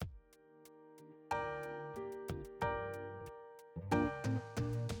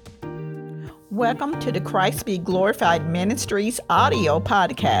Welcome to the Christ Be Glorified Ministries audio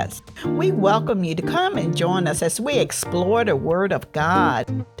podcast. We welcome you to come and join us as we explore the Word of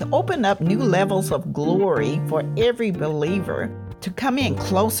God to open up new levels of glory for every believer to come in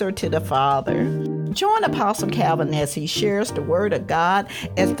closer to the Father. Join Apostle Calvin as he shares the Word of God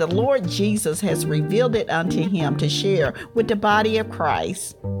as the Lord Jesus has revealed it unto him to share with the body of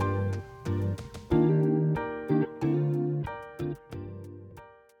Christ.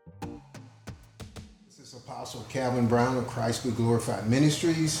 Apostle Calvin Brown of Christ Be Glorified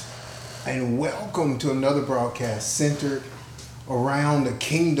Ministries, and welcome to another broadcast centered around the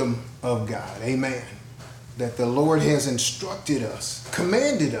kingdom of God. Amen. That the Lord has instructed us,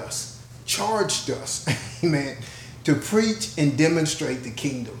 commanded us, charged us, amen, to preach and demonstrate the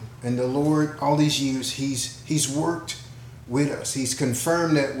kingdom. And the Lord, all these years, He's worked with us. He's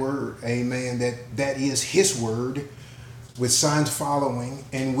confirmed that word, amen, that is His word, with signs following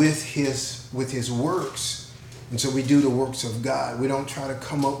and with his works. And so we do the works of God. We don't try to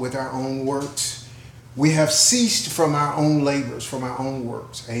come up with our own works. We have ceased from our own labors, from our own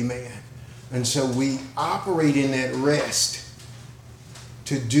works. Amen. And so we operate in that rest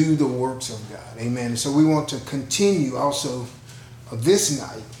to do the works of God. Amen. And so we want to continue also this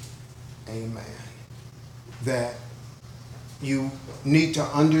night, amen, that you need to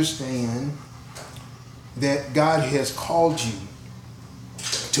understand that God has called you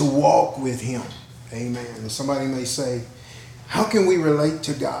to walk with Him. Amen. And somebody may say, how can we relate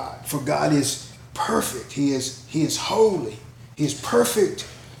to God? For God is perfect. He is holy. He is perfect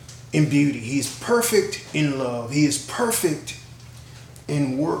in beauty. He is perfect in love. He is perfect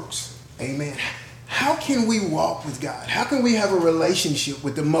in works. Amen. How can we walk with God? How can we have a relationship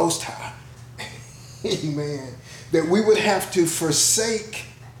with the Most High? Amen. That we would have to forsake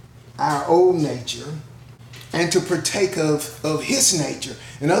our old nature and to partake of His nature.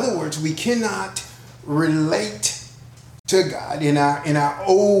 In other words, we cannot relate to God in our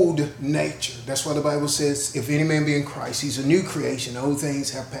old nature. That's why the Bible says, if any man be in Christ, he's a new creation. Old things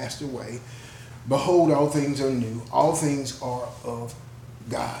have passed away. Behold, all things are new. All things are of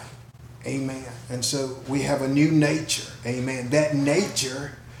God. Amen. And so we have a new nature. Amen. That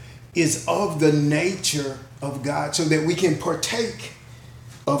nature is of the nature of God, so that we can partake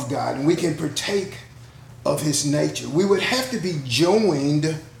of God and we can partake of His nature. We would have to be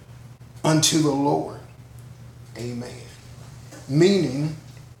joined unto the Lord. Amen. Meaning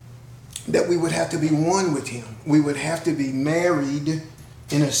that we would have to be one with Him. We would have to be married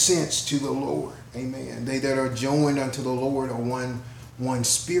in a sense to the Lord. Amen. They that are joined unto the Lord are one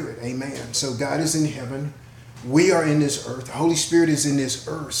spirit. Amen. So God is in heaven. We are in this earth. The Holy Spirit is in this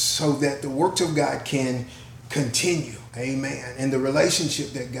earth so that the works of God can continue. Amen. And the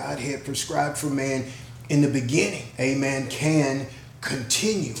relationship that God had prescribed for man in the beginning, amen, can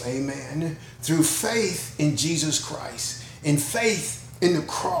continue, amen, through faith in Jesus Christ, in faith in the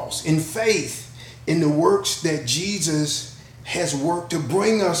cross, in faith in the works that Jesus has worked to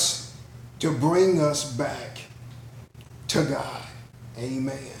bring us back to God.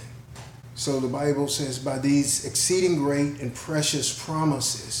 Amen. So the Bible says, by these exceeding great and precious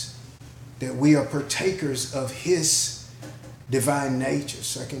promises, that we are partakers of His divine nature.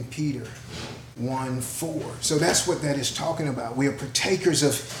 2 Peter 1:4. So that's what that is talking about. We are partakers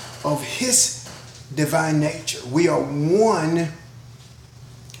of His divine nature. We are one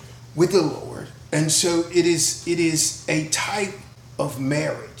with the Lord. And so it is a type of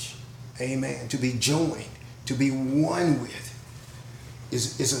marriage. Amen. To be joined, to be one with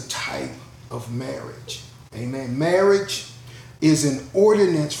is a type of marriage. Amen. Marriage is an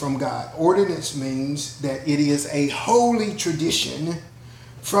ordinance from God. Ordinance means that it is a holy tradition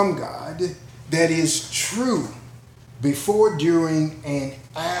from God that is true before, during, and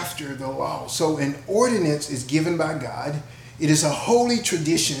after the law. So an ordinance is given by God. It is a holy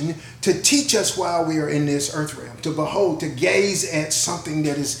tradition to teach us while we are in this earth realm, to behold, to gaze at something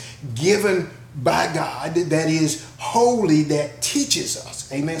that is given by God, that is holy, that teaches us.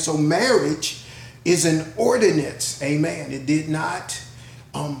 Amen. So marriage is an ordinance. Amen. It did not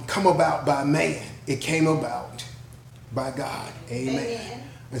come about by man. It came about by God. Amen. Amen.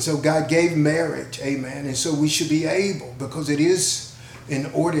 And so God gave marriage, amen. And so we should be able, because it is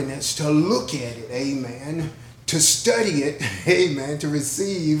an ordinance, to look at it, amen, to study it, amen, to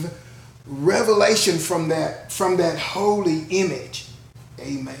receive revelation from that holy image,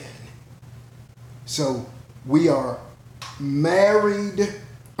 amen. So we are married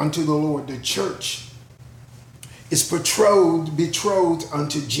unto the Lord. The church is betrothed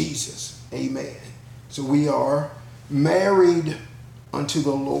unto Jesus, amen. So we are married unto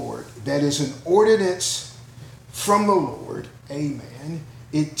the Lord. That is an ordinance from the Lord. Amen.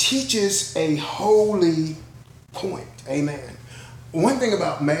 it teaches a holy point. Amen. One thing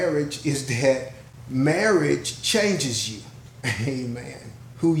about marriage is that marriage changes you. Amen.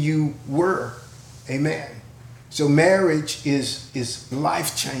 Who you were. Amen. So marriage is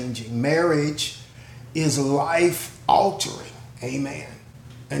life-changing. Marriage is life-altering. Amen.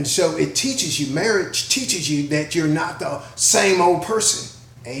 And so it teaches you, marriage teaches you that you're not the same old person.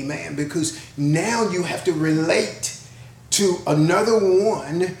 Amen. Because now you have to relate to another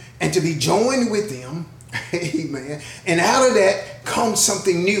one and to be joined with them. Amen. And out of that comes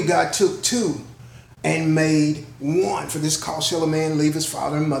something new. God took two and made one. For this cause shall a man leave his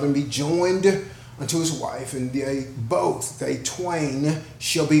father and mother and be joined unto his wife, and they twain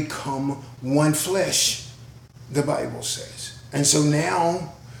shall become one flesh, the Bible says. And so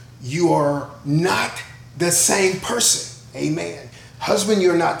now you are not the same person. Amen. Husband,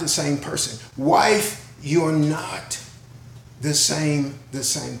 you're not the same person. Wife, you're not the same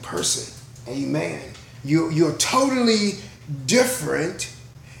person. Amen. You're totally different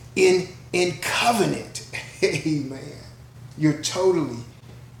in covenant. Amen. You're totally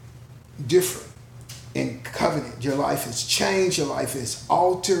different in covenant. Your life has changed. Your life is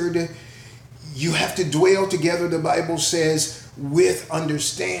altered. You have to dwell together, the Bible says, with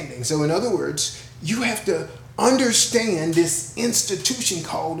understanding. So in other words, you have to understand this institution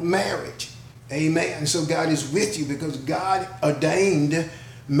called marriage. Amen. So God is with you because God ordained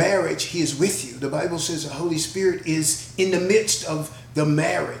marriage. He is with you. The Bible says the Holy Spirit is in the midst of the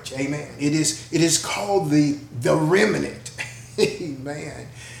marriage. Amen. It is called the remnant. Amen.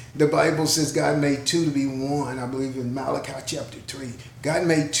 The Bible says God made two to be one. I believe in Malachi chapter 3. God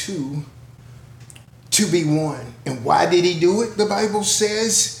made two to be one. And why did he do it? The Bible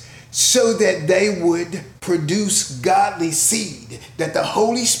says so that they would produce godly seed, that the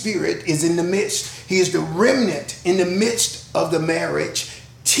Holy Spirit is in the midst. He is the remnant in the midst of the marriage,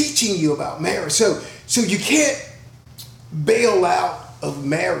 teaching you about marriage. So you can't bail out of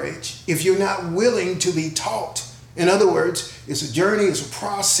marriage if you're not willing to be taught. In other words, it's a journey, it's a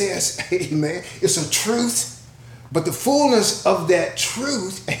process, amen. It's a truth. But the fullness of that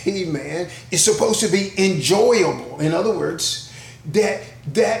truth, amen, is supposed to be enjoyable. In other words,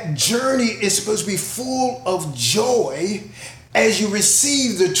 that journey is supposed to be full of joy as you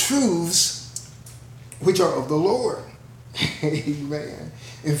receive the truths which are of the Lord. Amen.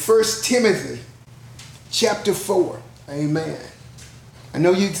 In 1 Timothy chapter 4, amen. I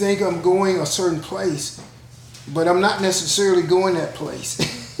know you think I'm going a certain place, but I'm not necessarily going that place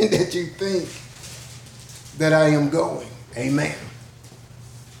that you think that I am going. Amen.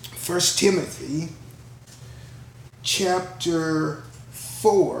 1 Timothy chapter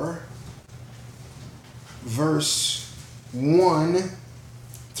 4, verse 1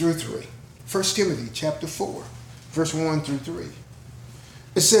 through 3. 1 Timothy chapter 4, verse 1 through 3.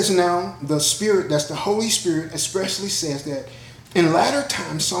 It says, now the Spirit, that's the Holy Spirit, expressly says that in latter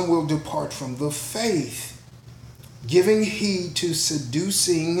times some will depart from the faith, giving heed to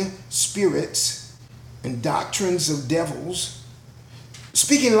seducing spirits and doctrines of devils,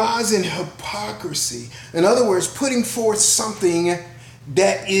 speaking lies in hypocrisy. In other words, putting forth something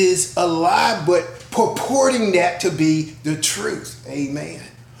that is a lie, but purporting that to be the truth. Amen.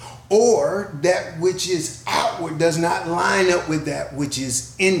 Or that which is outward does not line up with that which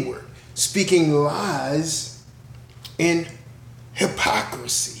is inward. Speaking lies in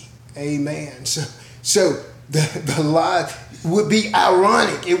hypocrisy. Amen. So the lie would be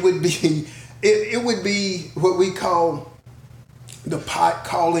ironic. It would be what we call the pot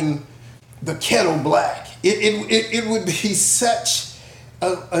calling the kettle black. It would be such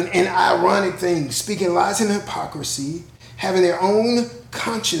an ironic thing. Speaking lies in hypocrisy, having their own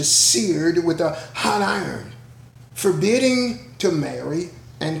conscience seared with a hot iron, forbidding to marry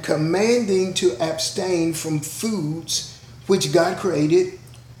and commanding to abstain from foods which God created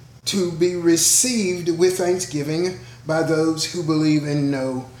to be received with thanksgiving by those who believe and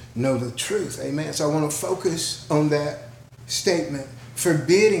know the truth. Amen. So I want to focus on that statement,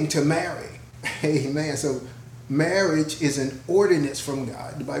 forbidding to marry. Amen. So marriage is an ordinance from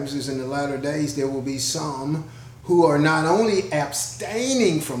God. The Bible says in the latter days there will be some who are not only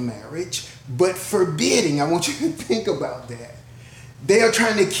abstaining from marriage, but forbidding. I want you to think about that. They are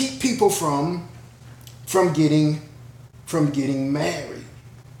trying to keep people from getting married.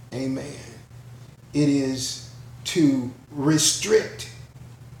 Amen. It is to restrict.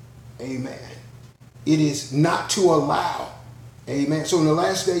 Amen. It is not to allow. Amen. So in the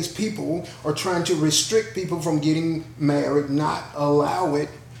last days, people are trying to restrict people from getting married, not allow it.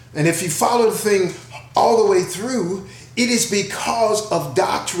 And if you follow the thing all the way through, it is because of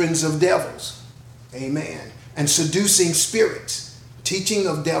doctrines of devils. Amen. And seducing spirits, teaching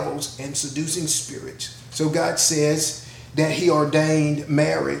of devils and seducing spirits. So God says that he ordained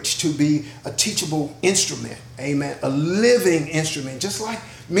marriage to be a teachable instrument. Amen. A living instrument, just like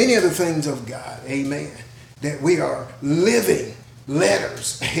many of the things of God. Amen. That we are living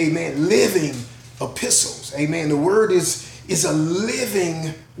letters. Amen. Living epistles. Amen. The word is a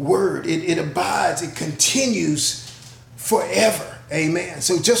living word. It abides. It continues forever. Amen.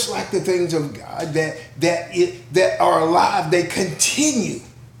 So just like the things of God that are alive, they continue.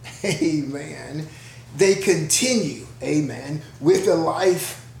 Amen. They continue. Amen. With the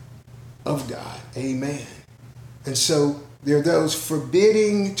life of God. Amen. And so there are those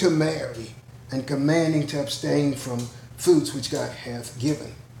forbidding to marry and commanding to abstain from foods which God hath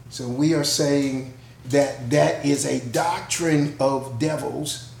given. So we are saying that is a doctrine of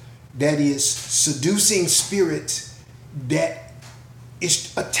devils, that is seducing spirits, that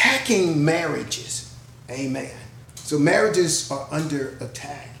is attacking marriages. Amen. So marriages are under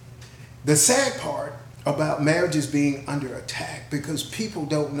attack. The sad part about marriages being under attack, because people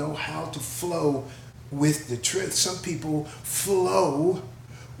don't know how to flow with the truth. Some people flow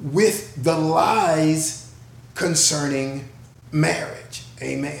with the lies concerning marriage.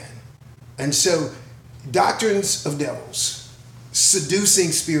 Amen. And so doctrines of devils,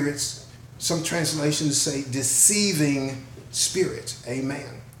 seducing spirits, some translations say deceiving spirits.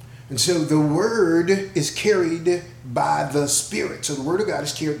 Amen. And so the word is carried by the Spirit. So the word of God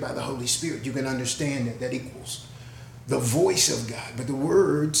is carried by the Holy Spirit. You can understand that equals the voice of God. But the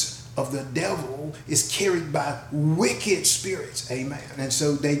words of the devil is carried by wicked spirits. Amen. And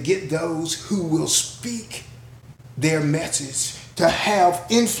so they get those who will speak their message to have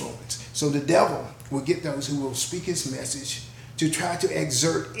influence. So the devil will get those who will speak his message to try to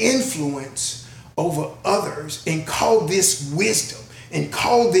exert influence over others and call this wisdom and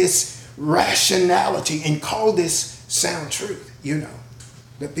call this rationality and call this sound truth. You know,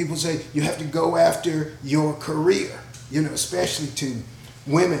 that people say you have to go after your career, you know, especially to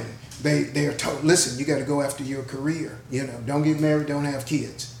women. They are told, listen, you got to go after your career. You know, don't get married, don't have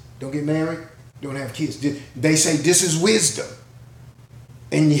kids. Don't get married, don't have kids. They say this is wisdom.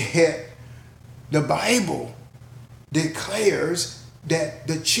 And yet the Bible declares that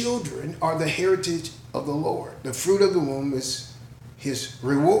the children are the heritage of the Lord. The fruit of the womb is his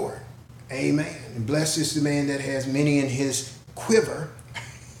reward. Amen. And blessed is the man that has many in his quiver.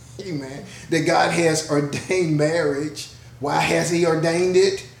 Amen. That God has ordained marriage. Why has he ordained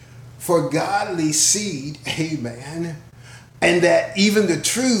it? For godly seed. Amen. And that even the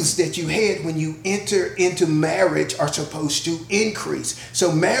truths that you had when you enter into marriage are supposed to increase.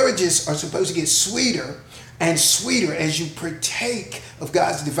 So marriages are supposed to get sweeter and sweeter as you partake of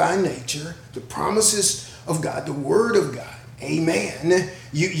God's divine nature, the promises of God, the word of God. Amen.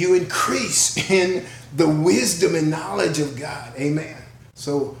 You increase in the wisdom and knowledge of God. Amen.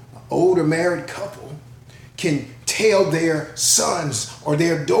 So an older married couple can tell their sons or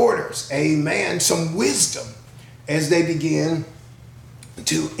their daughters, amen, some wisdom as they begin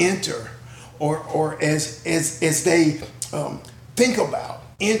to enter or as they think about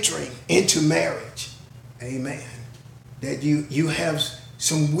entering into marriage. Amen. That you have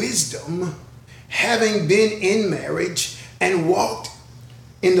some wisdom having been in marriage and walked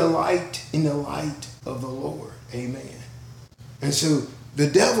in the light of the Lord. Amen. And so the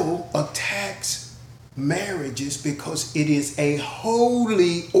devil attacks marriages because it is a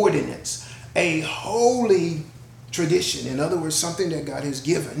holy ordinance, a holy tradition. In other words, something that God has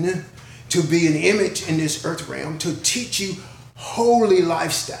given to be an image in this earth realm, to teach you holy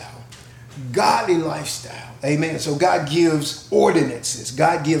lifestyle, godly lifestyle. Amen. So God gives ordinances.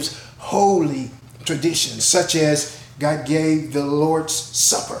 God gives holy traditions, such as God gave the Lord's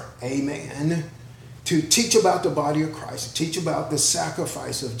Supper, amen, to teach about the body of Christ, to teach about the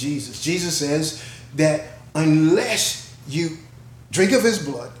sacrifice of Jesus. Jesus says that unless you drink of his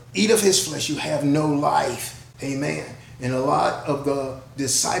blood, eat of his flesh, you have no life, amen. And a lot of the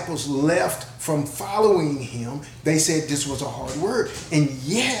disciples left from following him. They said this was a hard word. And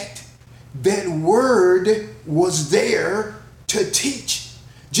yet, that word was there to teach.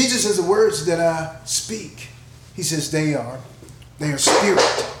 Jesus says, the words that I speak, he says they are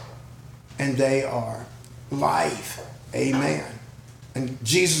spirit and they are life. Amen. And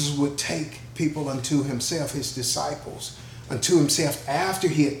Jesus would take people unto himself, his disciples, unto himself after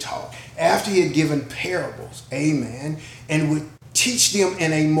he had taught, after he had given parables. Amen. And would teach them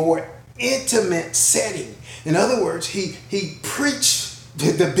in a more intimate setting. In other words, he preached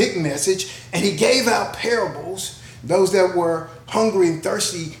the big message and he gave out parables. Those that were hungry and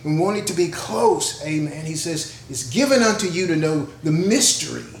thirsty and wanted to be close, amen. He says, it's given unto you to know the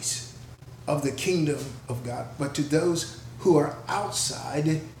mysteries of the kingdom of God. But to those who are outside,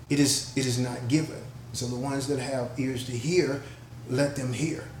 it is not given. So the ones that have ears to hear, let them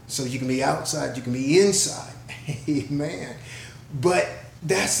hear. So you can be outside, you can be inside. Amen. But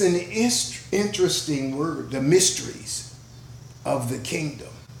that's an interesting word, the mysteries of the kingdom.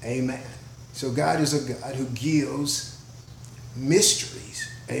 Amen. So God is a God who gives mysteries.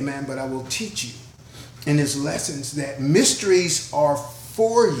 Amen. But I will teach you in his lessons that mysteries are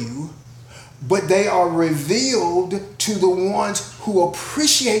for you, but they are revealed to the ones who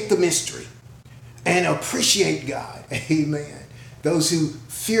appreciate the mystery and appreciate God. Amen. Those who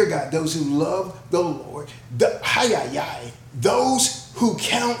fear God, those who love the Lord, those who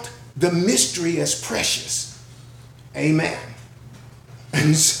count the mystery as precious. Amen.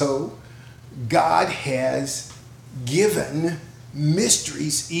 And so God has given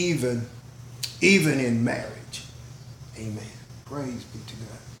mysteries even in marriage. Amen. Praise be to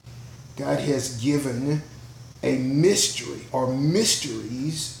God. God has given a mystery or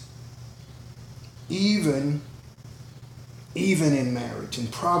mysteries even in marriage. In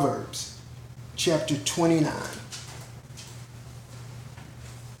Proverbs chapter 29,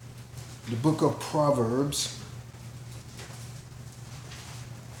 the book of Proverbs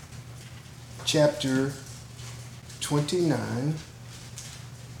chapter 29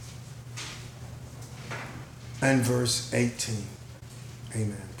 and verse 18.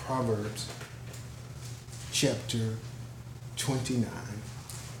 Amen. Proverbs chapter 29.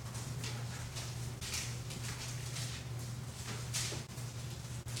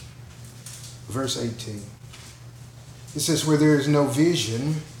 Verse 18. It says, where there is no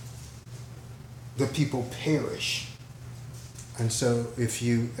vision, the people perish. And so if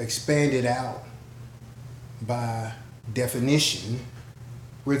you expand it out by definition,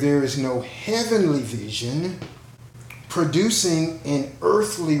 where there is no heavenly vision producing an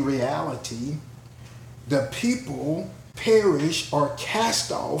earthly reality, the people perish or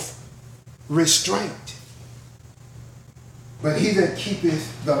cast off restraint. But he that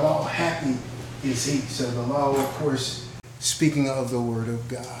keepeth the law, happy is he. So the law, of course, speaking of the word of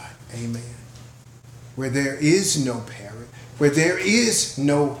God. Amen. Where there is no parent, where there is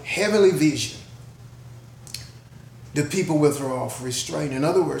no heavenly vision, the people will throw off restraint. In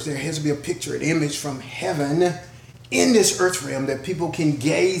other words, there has to be a picture, an image from heaven in this earth realm that people can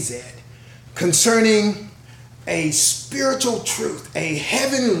gaze at concerning a spiritual truth, a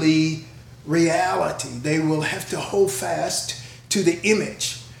heavenly reality. They will have to hold fast to the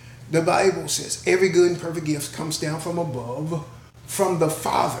image. The Bible says, every good and perfect gift comes down from above, from the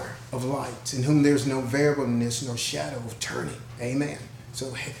Father of lights, in whom there's no variableness, no shadow of turning. Amen.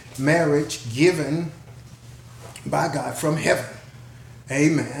 So marriage given by God from heaven.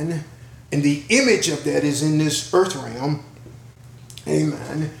 Amen. And the image of that is in this earth realm.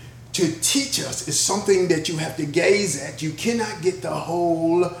 Amen. To teach us is something that you have to gaze at. You cannot get the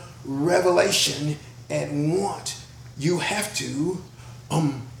whole revelation at once. You have to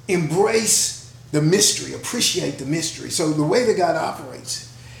embrace the mystery, appreciate the mystery. So the way that God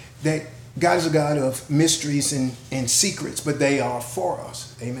operates, that God is a God of mysteries and secrets, but they are for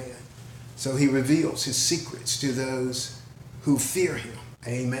us. Amen. So he reveals his secrets to those who fear him.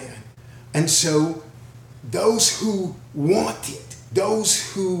 Amen. And so those who want it,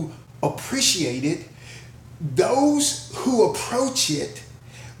 those who appreciate it, those who approach it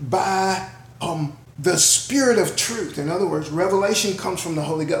by the Spirit of truth. In other words, revelation comes from the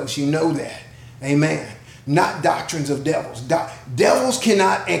Holy Ghost. You know that. Amen. Not doctrines of devils. Devils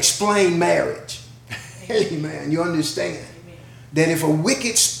cannot explain marriage. Amen. You understand that if a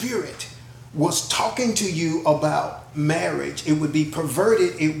wicked spirit was talking to you about marriage, it would be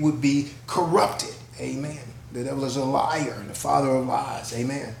perverted, it would be corrupted. Amen. The devil is a liar and the father of lies.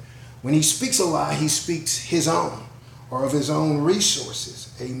 Amen. When he speaks a lie, he speaks his own or of his own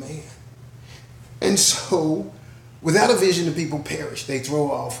resources. Amen. And so, without a vision, the people perish. They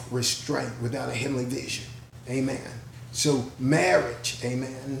throw off restraint without a heavenly vision. Amen. So, marriage,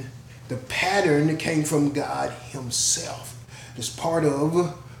 amen, the pattern came from God himself. It's part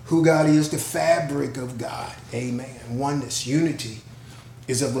of who God is, the fabric of God. Amen. Oneness, unity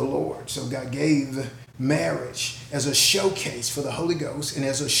is of the Lord. So God gave marriage as a showcase for the Holy Ghost and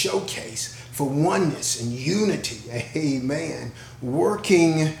as a showcase for oneness and unity. Amen.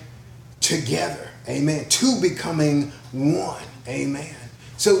 Working together. Amen. Two becoming one. Amen.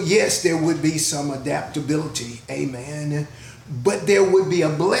 So yes, there would be some adaptability. Amen. But there would be a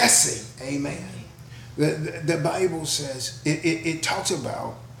blessing. Amen. The Bible says, it talks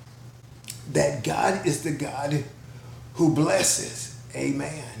about that God is the God who blesses.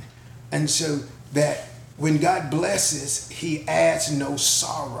 Amen. And so that when God blesses, he adds no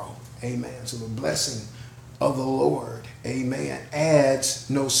sorrow. Amen. So the blessing of the Lord, amen, adds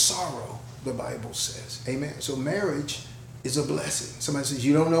no sorrow, the Bible says. Amen. So marriage is a blessing. Somebody says,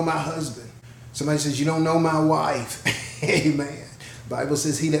 you don't know my husband. Somebody says, you don't know my wife. Amen. The Bible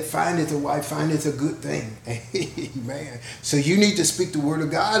says, he that findeth a wife findeth a good thing. Amen. So you need to speak the word of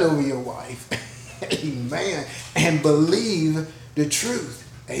God over your wife. Amen. And believe the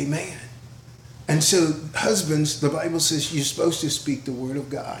truth. Amen. And so husbands, the Bible says you're supposed to speak the word of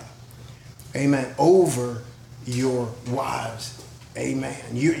God. Amen. Over your wives. Amen.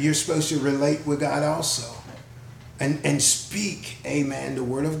 You're supposed to relate with God also. And speak, amen, the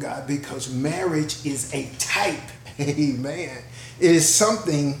word of God, because marriage is a type, amen. It is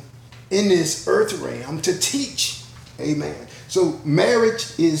something in this earth realm to teach, amen. So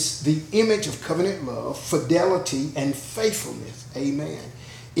marriage is the image of covenant love, fidelity, and faithfulness, amen.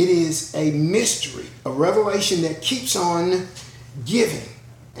 It is a mystery, a revelation that keeps on giving,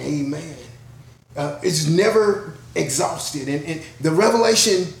 amen. It's never exhausted, and the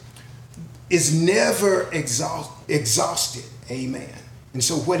revelation is never exhausted. Amen. And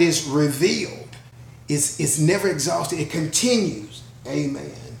so what is revealed is never exhausted. It continues.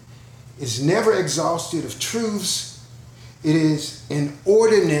 Amen. It's never exhausted of truths. It is an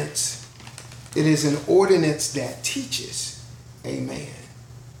ordinance. It is an ordinance that teaches. Amen.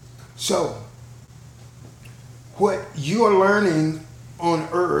 So what you are learning on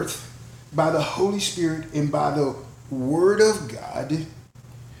earth by the Holy Spirit and by the Word of God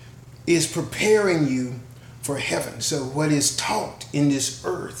is preparing you for heaven. So what is taught in this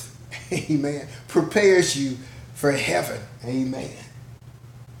earth, amen, prepares you for heaven, amen.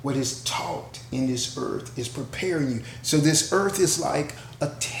 What is taught in this earth is preparing you. So this earth is like a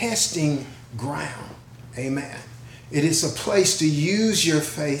testing ground, amen. It is a place to use your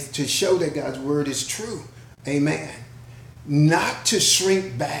faith to show that God's word is true, amen. Not to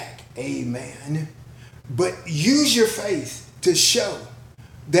shrink back, amen, but use your faith to show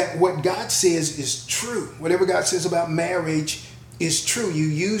that what God says is true. Whatever God says about marriage is true. You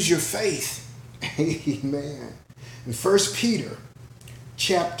use your faith. Amen. In 1 Peter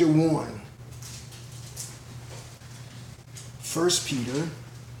chapter 1. 1 Peter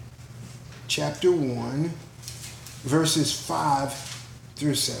chapter 1, verses 5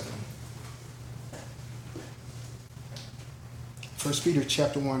 through 7. 1 Peter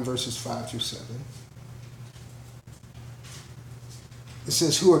chapter 1, verses 5 through 7. It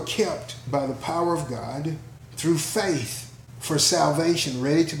says, who are kept by the power of God through faith for salvation,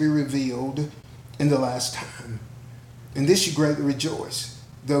 ready to be revealed in the last time. In this you greatly rejoice,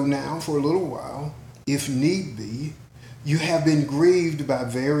 though now for a little while, if need be, you have been grieved by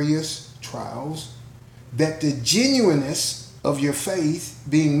various trials, that the genuineness of your faith,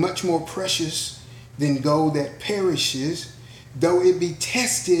 being much more precious than gold that perishes, though it be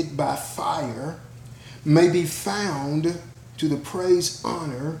tested by fire, may be found to the praise,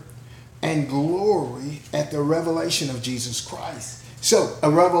 honor, and glory at the revelation of Jesus Christ. So a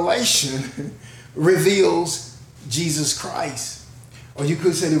revelation reveals Jesus Christ. Or you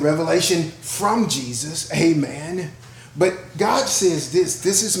could say the revelation from Jesus, amen. But God says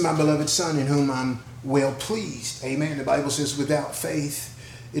this is my beloved Son in whom I'm well pleased, amen. The Bible says without faith,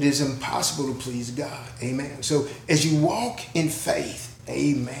 it is impossible to please God, amen. So as you walk in faith,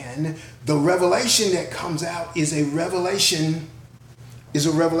 amen, the revelation that comes out is a revelation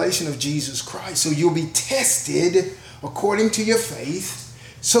of Jesus Christ. So you'll be tested according to your faith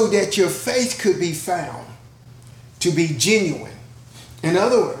so that your faith could be found to be genuine. In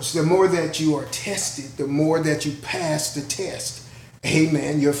other words, the more that you are tested, the more that you pass the test,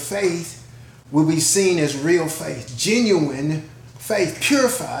 amen, your faith will be seen as real faith, genuine faith,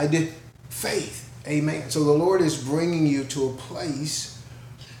 purified faith, amen. So the Lord is bringing you to a place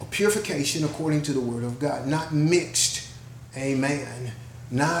of purification according to the word of God, not mixed, amen,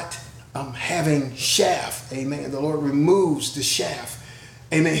 not having chaff, amen. The Lord removes the chaff,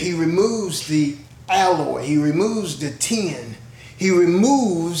 amen. He removes the alloy, he removes the tin, he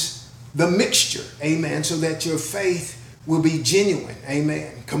removes the mixture, amen, so that your faith will be genuine,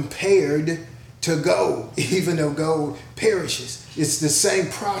 amen, compared to gold, even though gold perishes. It's the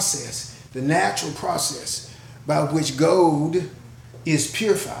same process, the natural process by which gold is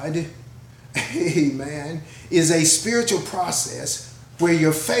purified, amen, is a spiritual process where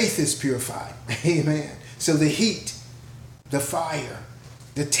your faith is purified, amen. So the heat, the fire,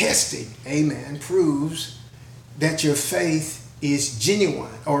 the testing, amen, proves that your faith is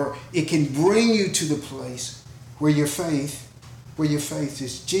genuine, or it can bring you to the place where your faith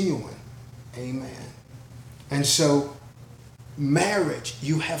is genuine, amen. And so marriage,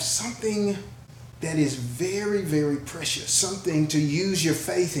 you have something that is very, very precious, something to use your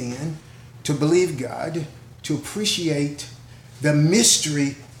faith in, to believe God, to appreciate the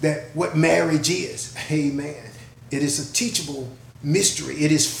mystery that what marriage is. Amen. It is a teachable mystery.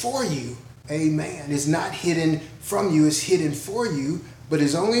 It is for you. Amen. It's not hidden from you. It's hidden for you, but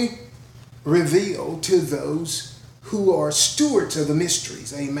is only revealed to those who are stewards of the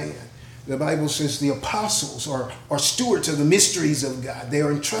mysteries. Amen. The Bible says the apostles are stewards of the mysteries of God. They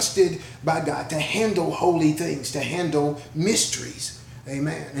are entrusted by God to handle holy things, to handle mysteries.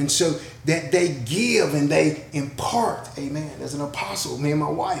 Amen. And so that they give and they impart. Amen. As an apostle, me and my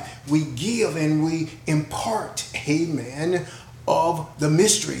wife, we give and we impart. Amen. Of the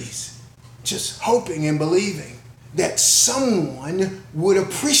mysteries. Just hoping and believing that someone would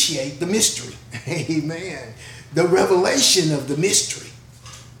appreciate the mystery. Amen. The revelation of the mystery.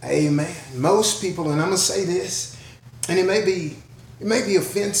 Amen. Most people, and I'm going to say this, and it may be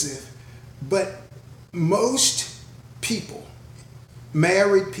offensive, but most people,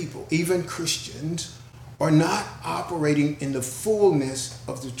 married people, even Christians, are not operating in the fullness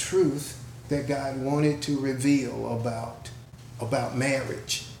of the truth that God wanted to reveal about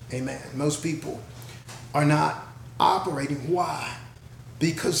marriage. Amen. Most people are not operating. Why?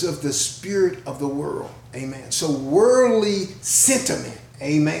 Because of the spirit of the world. Amen. So worldly sentiment.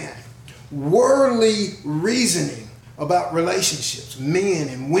 Amen. Worldly reasoning about relationships, men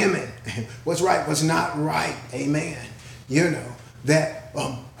and women, what's right, what's not right. Amen. You know, that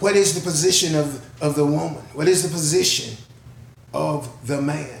what is the position of the woman? What is the position of the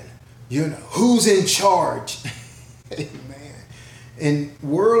man? You know, who's in charge? Amen. In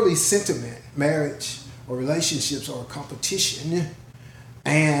worldly sentiment, marriage or relationships are a competition,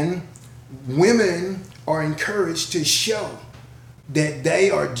 and women are encouraged to show that they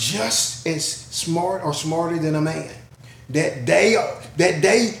are just as smart or smarter than a man, that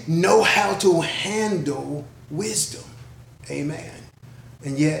they know how to handle wisdom. Amen.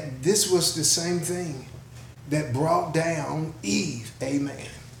 And yet this was the same thing that brought down Eve. Amen.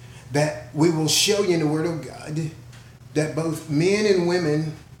 That we will show you in the Word of God that both men and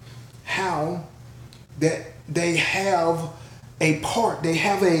women, how that they have a part, they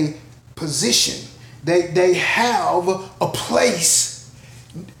have a position, they have a place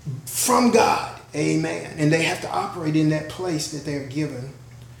from God. Amen. And they have to operate in that place that they're given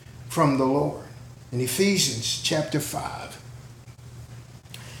from the Lord. In Ephesians chapter 5.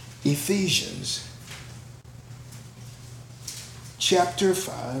 Ephesians chapter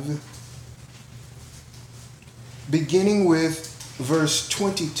 5, beginning with verse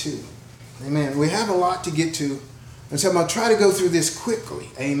 22. Amen. We have a lot to get to, and so I'm going to try to go through this quickly.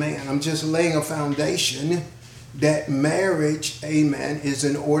 Amen. I'm just laying a foundation that marriage, amen, is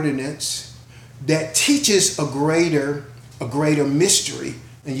an ordinance that teaches a greater mystery,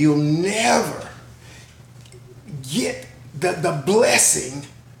 and you'll never get the blessing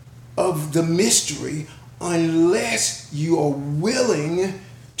of the mystery unless you are willing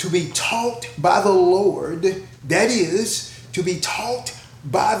to be taught by the Lord. That is, to be taught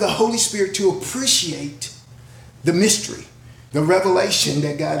by the Holy Spirit to appreciate the mystery, the revelation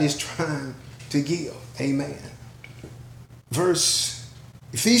that God is trying to give. Amen.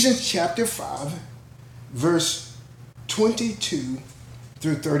 Ephesians chapter 5, verse 22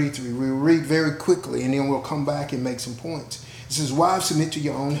 through 33. We'll read very quickly and then we'll come back and make some points. It says, wives, submit to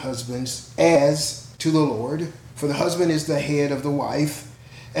your own husbands as to the Lord, for the husband is the head of the wife,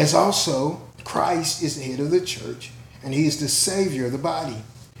 as also Christ is the head of the church, and he is the Savior of the body.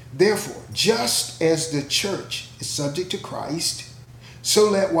 Therefore, just as the church is subject to Christ, so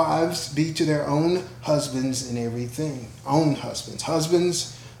let wives be to their own husbands in everything. Own husbands.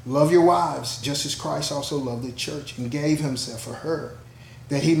 Husbands, love your wives, just as Christ also loved the church and gave himself for her,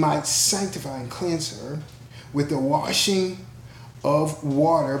 that he might sanctify and cleanse her with the washing of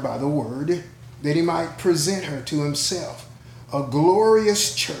water by the word, that he might present her to himself, a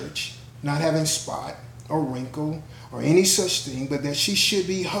glorious church, not having spot or wrinkle or any such thing, but that she should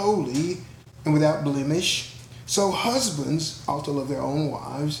be holy and without blemish. So husbands ought to love their own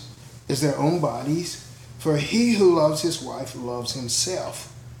wives as their own bodies, for he who loves his wife loves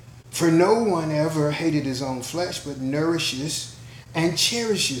himself. For no one ever hated his own flesh, but nourishes and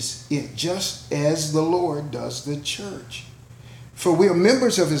cherishes it, just as the Lord does the church. For we are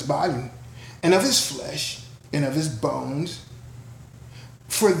members of his body, and of his flesh, and of his bones.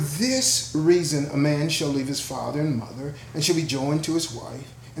 For this reason a man shall leave his father and mother, and shall be joined to his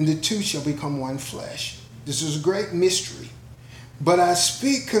wife, and the two shall become one flesh. This is a great mystery. But I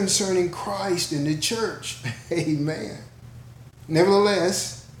speak concerning Christ and the church. Amen.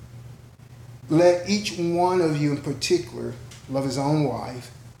 Nevertheless, let each one of you in particular love his own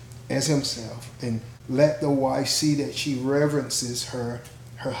wife as himself, and let the wife see that she reverences her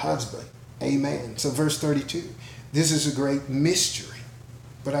husband. Amen. So verse 32, this is a great mystery,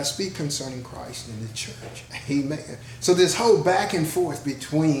 but I speak concerning Christ and the church. Amen. So this whole back and forth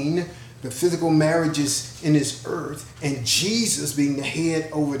between the physical marriages in this earth and Jesus being the head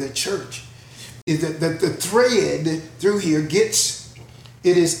over the church, is that the thread through here it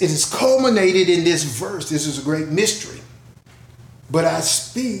is culminated in this verse. This is a great mystery. But I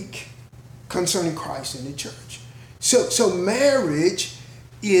speak concerning Christ and the church. So marriage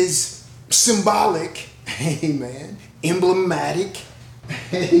is symbolic, amen, emblematic,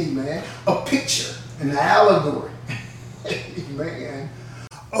 amen, a picture, an allegory, amen,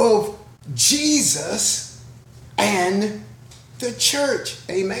 of Jesus and the church,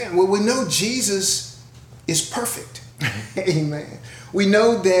 amen. Well, we know Jesus is perfect, amen. We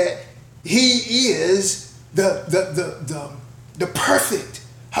know that he is the perfect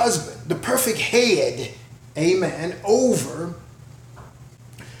husband, the perfect head, amen, over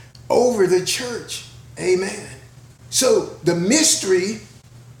the church, amen. So the mystery,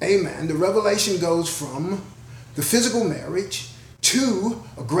 amen, the revelation goes from the physical marriage to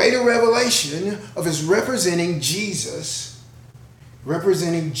a greater revelation of his representing Jesus and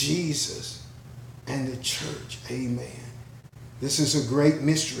the church, amen. This is a great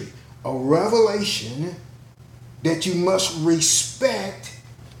mystery, a revelation that you must respect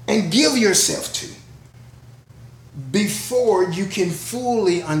and give yourself to before you can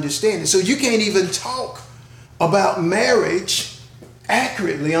fully understand it. So you can't even talk about marriage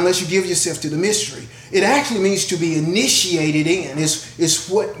accurately unless you give yourself to the mystery. It actually means to be initiated in. It's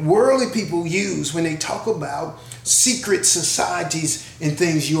what worldly people use when they talk about secret societies and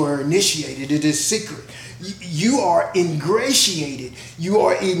things. You are initiated. It is secret. You are ingratiated. You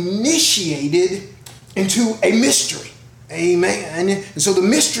are initiated into a mystery. Amen. And so the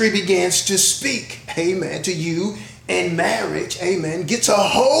mystery begins to speak, amen, to you, and marriage, amen, gets a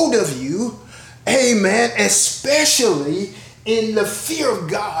hold of you, amen, especially in the fear of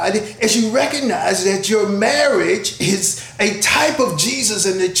God as you recognize that your marriage is a type of Jesus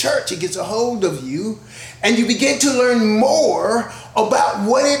and the church. It gets a hold of you, and you begin to learn more about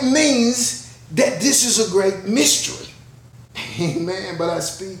what it means that this is a great mystery. Amen. But I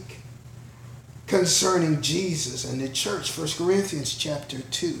speak concerning Jesus and the church. 1 Corinthians chapter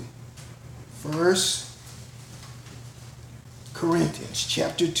 2. 1 Corinthians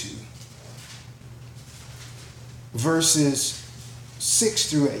chapter 2. Verses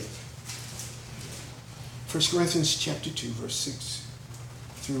 6 through 8. 1 Corinthians chapter 2, verse 6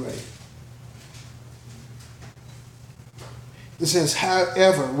 through 8. It says,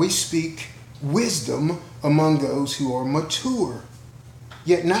 however, we speak wisdom among those who are mature,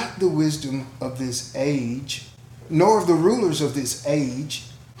 yet not the wisdom of this age, nor of the rulers of this age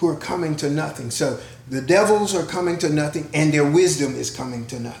who are coming to nothing. So the devils are coming to nothing, and their wisdom is coming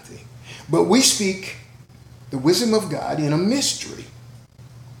to nothing. But we speak the wisdom of God in a mystery,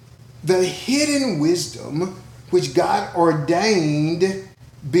 the hidden wisdom which God ordained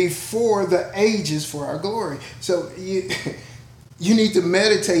before the ages for our glory. So you need to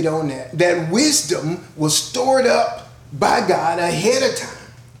meditate on that. That wisdom was stored up by God ahead of time.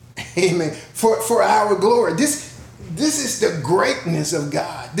 Amen. For our glory. This is the greatness of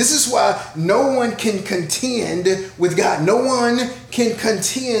God. This is why no one can contend with God. No one can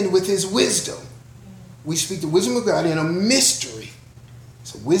contend with his wisdom. We speak the wisdom of God in a mystery.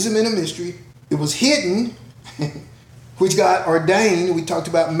 So wisdom in a mystery. It was hidden, which God ordained. We talked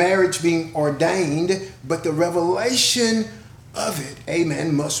about marriage being ordained, but the revelation of it,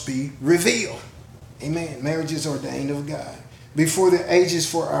 amen, must be revealed. Amen. Marriage is ordained of God before the ages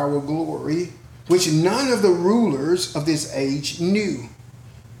for our glory, which none of the rulers of this age knew.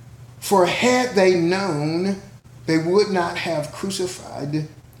 For had they known, they would not have crucified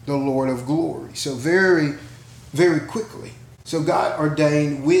the Lord of glory. So very, very quickly. So God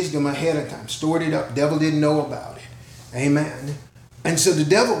ordained wisdom ahead of time, stored it up. Devil didn't know about it. Amen. And so the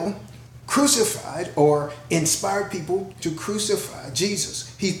devil crucified or inspired people to crucify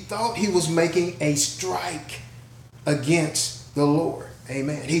Jesus. He thought he was making a strike against the Lord.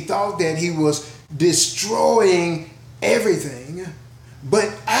 Amen. He thought that he was destroying everything,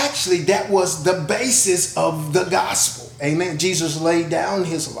 but actually that was the basis of the gospel. Amen. Jesus laid down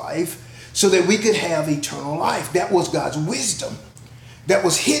his life so that we could have eternal life. That was God's wisdom that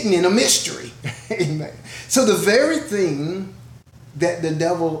was hidden in a mystery. Amen. So the very thing that the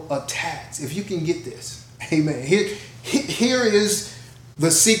devil attacks, if you can get this, amen. Here is the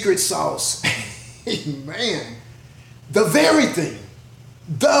secret sauce. Amen. The very thing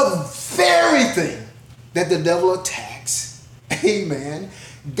that the devil attacks, amen,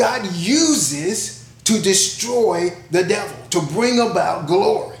 God uses to destroy the devil, to bring about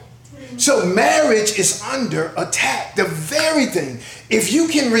glory. So marriage is under attack. The very thing, if you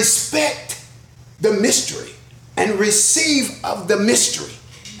can respect the mystery and receive of the mystery,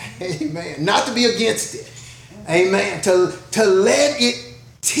 amen, not to be against it, amen, to let it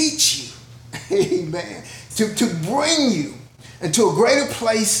teach you, amen, to bring you into a greater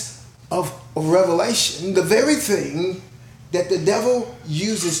place of revelation, the very thing that the devil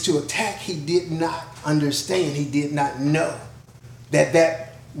uses to attack, he did not understand, he did not know that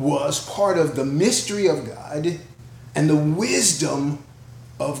was part of the mystery of God and the wisdom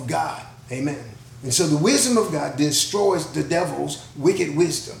of God. Amen. And so the wisdom of God destroys the devil's wicked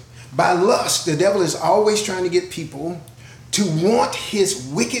wisdom. By lust, the devil is always trying to get people to want his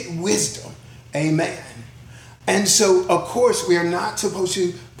wicked wisdom. Amen. And so, of course, we are not supposed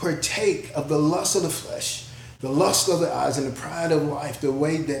to partake of the lust of the flesh, the lust of the eyes, and the pride of life, the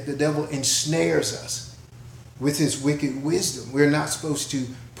way that the devil ensnares us with his wicked wisdom. We're not supposed to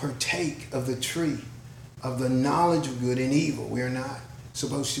partake of the tree of the knowledge of good and evil. We're not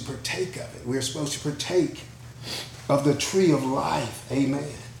supposed to partake of it. We're supposed to partake of the tree of life.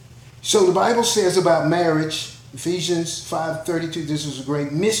 Amen. So the Bible says about marriage, Ephesians 5:32, this is a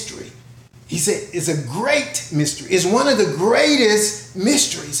great mystery. He said it's a great mystery. It's one of the greatest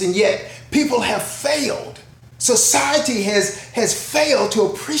mysteries, and yet people have failed. Society has failed to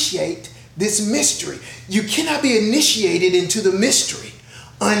appreciate this mystery. You cannot be initiated into the mystery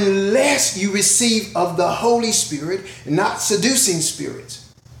unless you receive of the Holy Spirit, not seducing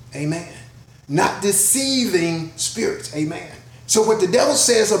spirits. Amen. Not deceiving spirits. Amen. So what the devil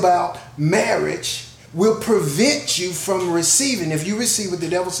says about marriage will prevent you from receiving. If you receive what the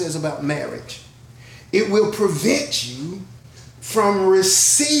devil says about marriage, it will prevent you from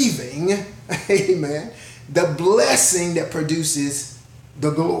receiving, amen, the blessing that produces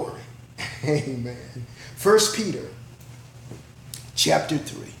the glory. Amen. 1 Peter chapter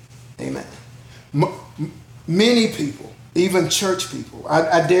 3. Amen. Many people, even church people,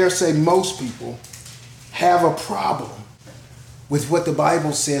 I dare say most people, have a problem with what the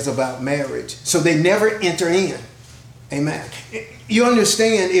Bible says about marriage. So they never enter in. Amen. You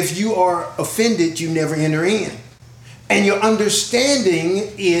understand, if you are offended, you never enter in. And your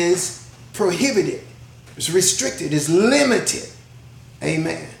understanding is prohibited. It's restricted. It's limited.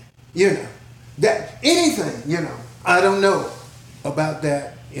 Amen. You know, that anything, I don't know about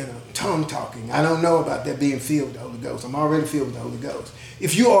that, tongue talking. I don't know about that being filled with the Holy Ghost. I'm already filled with the Holy Ghost.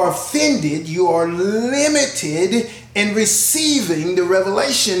 If you are offended, you are limited in receiving the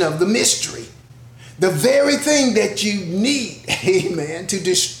revelation of the mystery. The very thing that you need, amen, to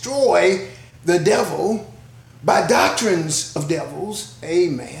destroy the devil by doctrines of devils,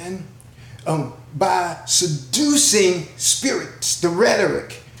 amen, by seducing spirits, the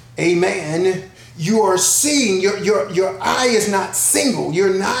rhetoric, amen, you are seeing, your eye is not single.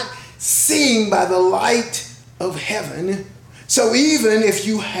 You're not seeing by the light of heaven. So even if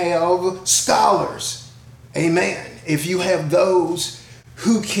you have scholars, amen, if you have those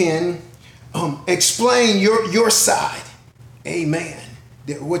who can explain your side, amen,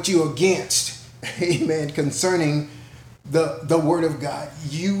 what you're against, amen, concerning the word of God,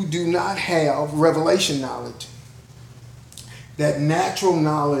 you do not have revelation knowledge. That natural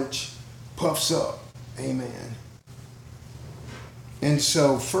knowledge puffs up. Amen. And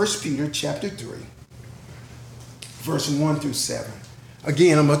so 1 Peter chapter 3, verse 1 through 7.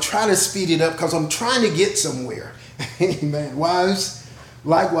 Again, I'm going to try to speed it up because I'm trying to get somewhere. Amen. Wives,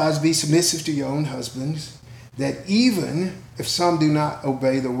 likewise be submissive to your own husbands, that even if some do not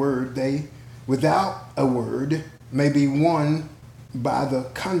obey the word, they without a word may be won by the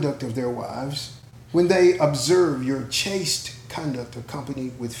conduct of their wives, when they observe your chaste conduct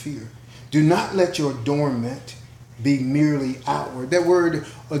accompanied with fear. Do not let your adornment be merely outward. That word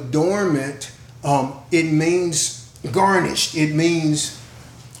adornment, it means garnished. It means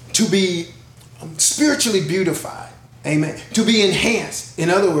to be spiritually beautified. Amen. To be enhanced. In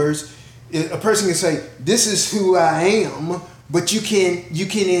other words, a person can say, this is who I am, but you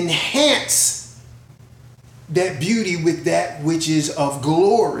can enhance that beauty with that which is of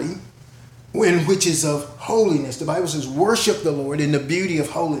glory, and which is of holiness. The Bible says, worship the Lord in the beauty of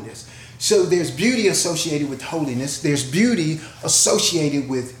holiness. So there's beauty associated with holiness. There's beauty associated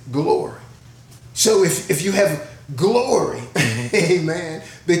with glory. So if you have glory, amen,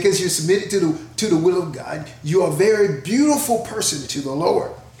 because you're submitted to the will of God, you are a very beautiful person to the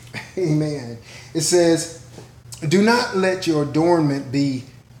Lord. Amen. It says, do not let your adornment be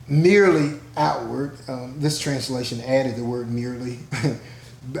merely outward. This translation added the word merely.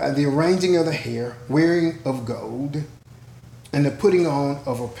 By the arranging of the hair, wearing of gold, and the putting on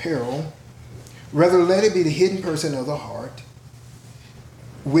of apparel. Rather, let it be the hidden person of the heart,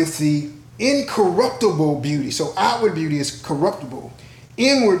 with the incorruptible beauty. So outward beauty is corruptible.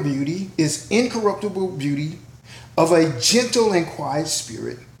 Inward beauty is incorruptible beauty of a gentle and quiet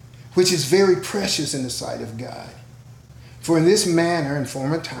spirit, which is very precious in the sight of God. For in this manner, in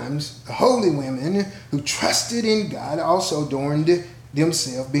former times, the holy women who trusted in God also adorned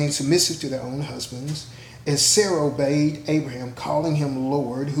themselves, being submissive to their own husbands, as Sarah obeyed Abraham, calling him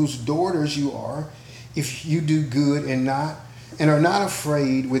Lord, whose daughters you are, if you do good and are not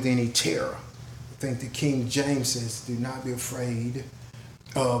afraid with any terror. I think the King James says, do not be afraid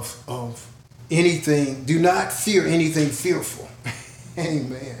of anything. Do not fear anything fearful.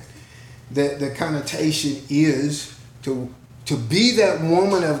 Amen. The connotation is to be that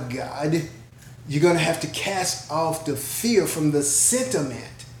woman of God, you're going to have to cast off the fear from the sentiment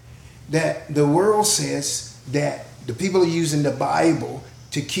that the world says that the people are using the Bible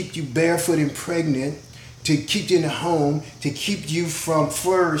to keep you barefoot and pregnant, to keep you in the home, to keep you from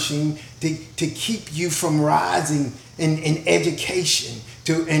flourishing, to keep you from rising in education,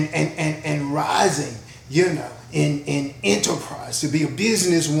 and rising, in enterprise, to be a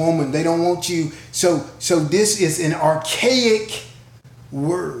businesswoman. They don't want you. So this is an archaic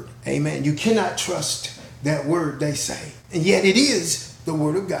word. Amen. You cannot trust that word, they say. And yet it is the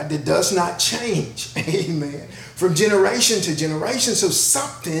word of God that does not change. Amen. From generation to generation. So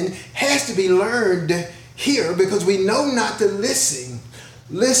something has to be learned here, because we know not to listen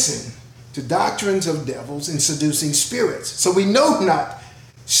to doctrines of devils and seducing spirits. So we know not.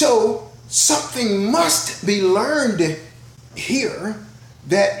 So something must be learned here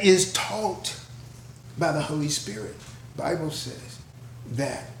that is taught by the Holy Spirit. The Bible says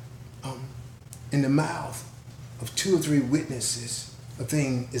that in the mouth of 2 or 3 witnesses, a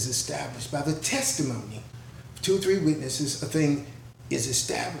thing is established. By the testimony of 2 or 3 witnesses, a thing is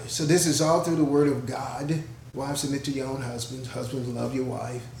established. So this is all through the word of God. Wives, submit to your own husbands. Husbands, love your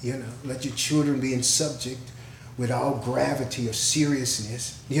wife. Let your children be in subject with all gravity or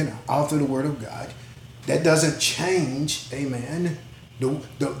seriousness, all through the word of God. That doesn't change. Amen.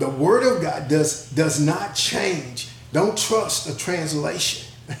 The word of God does not change. Don't trust a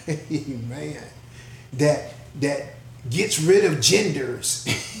translation. Amen. That gets rid of genders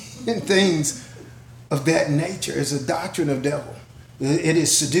and things of that nature. Is a doctrine of devil. It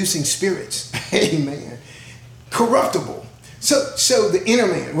is seducing spirits. Amen. Corruptible. So the inner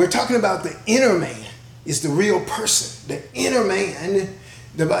man. We're talking about the inner man is the real person. The inner man,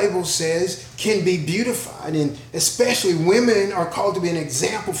 the Bible says, can be beautified, and especially women are called to be an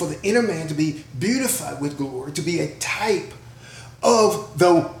example for the inner man to be beautified with glory, to be a type of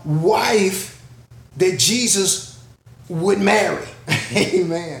the wife that Jesus would marry.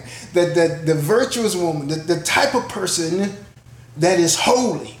 Amen. The virtuous woman, the type of person that is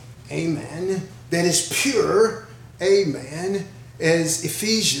holy. Amen. That is pure. Amen. As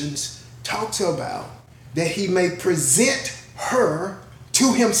Ephesians talks about, that he may present her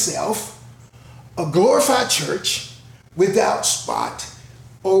to himself, a glorified church, without spot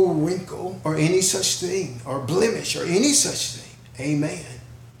or wrinkle or any such thing, or blemish or any such thing. Amen.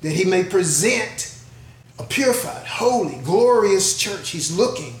 That he may present a purified, holy, glorious church. He's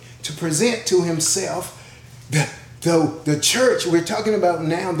looking to present to himself the church. We're talking about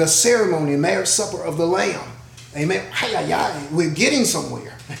now the ceremony, marriage supper of the Lamb. Amen. We're getting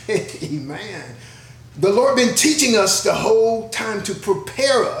somewhere. Amen. The Lord been teaching us the whole time to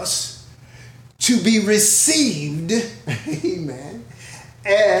prepare us to be received, amen,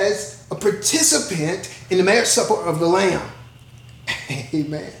 as a participant in the marriage supper of the Lamb.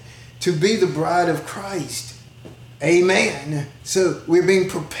 Amen. To be the bride of Christ. Amen. So we're being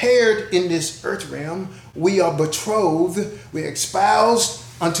prepared in this earth realm. We are betrothed. We're espoused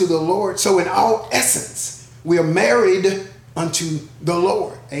unto the Lord. So in all essence, we are married unto the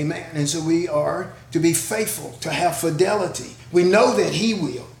Lord. Amen. And so we are to be faithful, to have fidelity. We know that he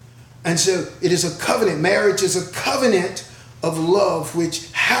will. And so it is a covenant. Marriage is a covenant of love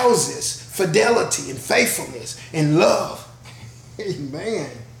which houses fidelity and faithfulness and love. Amen.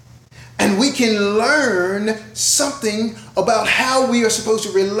 And we can learn something about how we are supposed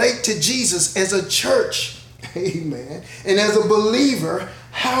to relate to Jesus as a church. Amen. And as a believer,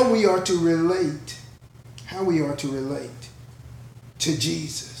 how we are to relate. How we are to relate to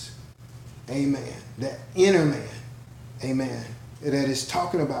Jesus. Amen. That inner man. Amen. That is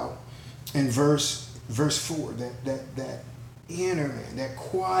talking about in verse 4. That inner man. That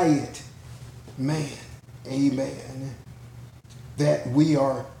quiet man. Amen. That we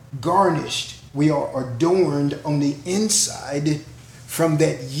are garnished. We are adorned on the inside from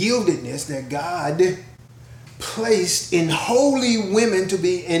that yieldedness that God placed in holy women to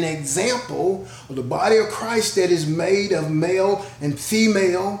be an example of the body of Christ that is made of male and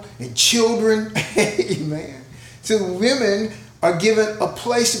female and children. Amen. So women are given a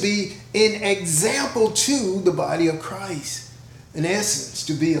place to be an example to the body of Christ. In essence,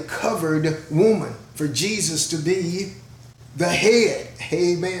 to be a covered woman, for Jesus to be the head.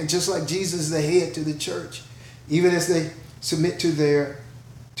 Amen. Just like Jesus is the head to the church, even as they submit to their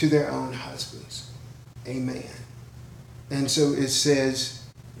own husbands. Amen. And so it says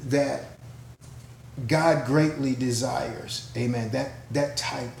that God greatly desires, amen, that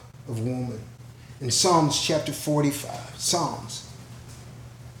type of woman. In Psalms chapter 45, Psalms.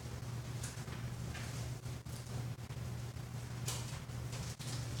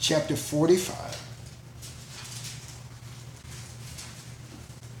 Chapter 45.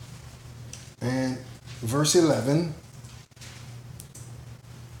 And verse 11.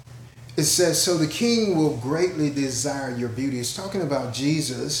 It says, so the king will greatly desire your beauty. It's talking about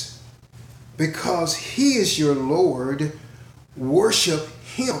Jesus. Because he is your Lord, worship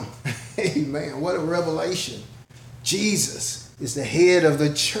him. Amen. What a revelation. Jesus is the head of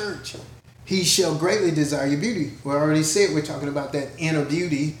the church. He shall greatly desire your beauty. We already said we're talking about that inner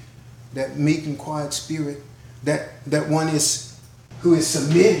beauty, that meek and quiet spirit, that one is who is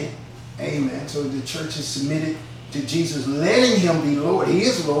submitted. Amen. So the church is submitted to Jesus, letting him be Lord. He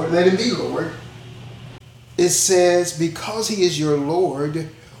is Lord. Let him be Lord. It says, because he is your Lord,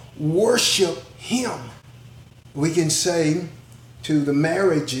 worship him. We can say to the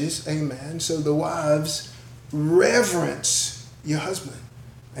marriages, amen, so the wives, reverence your husband.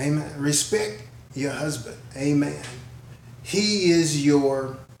 Amen. Respect your husband. Amen. He is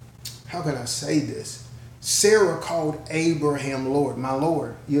your, how can I say this? Sarah called Abraham Lord, my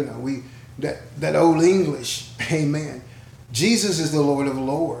Lord. You know, that old English. Amen. Jesus is the Lord of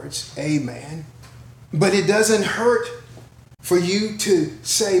Lords. Amen. But it doesn't hurt for you to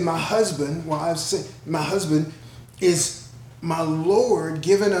say, my husband, wives say, my husband is my Lord,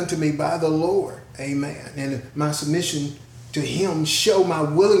 given unto me by the Lord. Amen. And my submission to him show my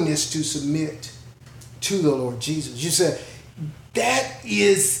willingness to submit to the Lord Jesus. You said, that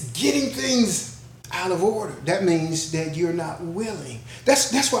is getting things out of order. That means that you're not willing.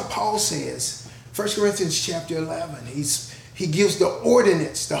 That's why Paul says, 1 Corinthians chapter 11, he gives the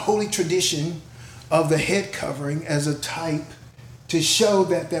ordinance, the holy tradition of the head covering as a type to show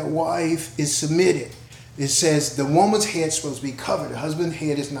that wife is submitted. It says the woman's head is supposed to be covered. The husband's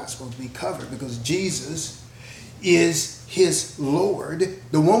head is not supposed to be covered because Jesus is his Lord.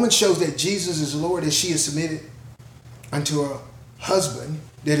 The woman shows that Jesus is Lord as she is submitted unto her husband,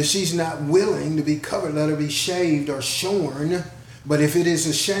 that if she's not willing to be covered, let her be shaved or shorn. But if it is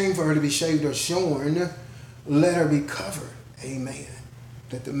a shame for her to be shaved or shorn, let her be covered. Amen.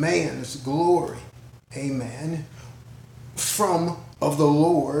 That the man is glory. Amen. Of the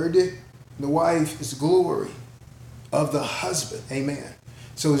Lord, the wife is glory of the husband. Amen.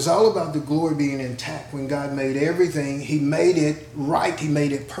 So it's all about the glory being intact. When God made everything, he made it right. He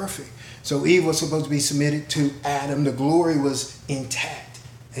made it perfect. So Eve was supposed to be submitted to Adam. The glory was intact.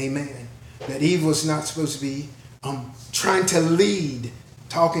 Amen. That Eve was not supposed to be trying to lead,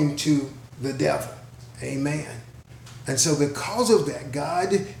 talking to the devil. Amen. And so because of that,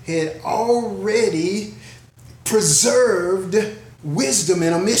 God had already preserved wisdom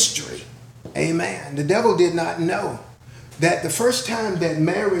in a mystery. Amen. The devil did not know that the first time that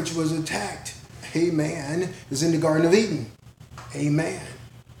marriage was attacked, amen, was in the Garden of Eden. Amen.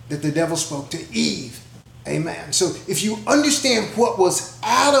 That the devil spoke to Eve. Amen. So if you understand what was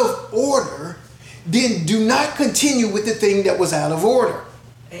out of order, then do not continue with the thing that was out of order.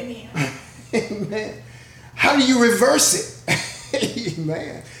 Amen. Amen. How do you reverse it?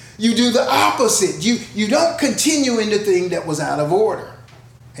 Amen. You do the opposite. You don't continue in the thing that was out of order.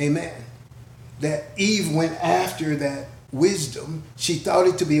 Amen. That Eve went after that wisdom. She thought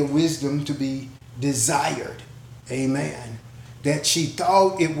it to be a wisdom to be desired. Amen. That she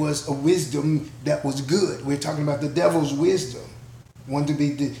thought it was a wisdom that was good. We're talking about the devil's wisdom. One to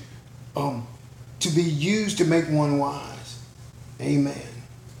be used to make one wise. Amen.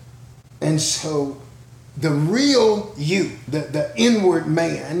 And so the real you, the inward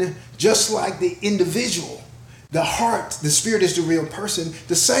man, just like the individual, the heart, the spirit is the real person.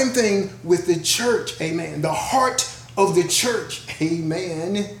 The same thing with the church. Amen. The heart of the church.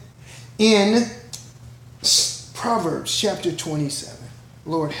 Amen. In Proverbs chapter 27.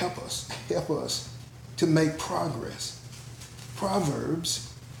 Lord, help us to make progress.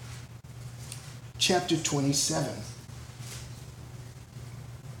 Proverbs chapter 27.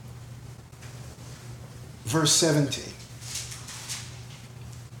 Verse 17.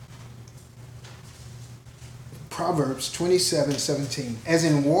 Proverbs 27:17. As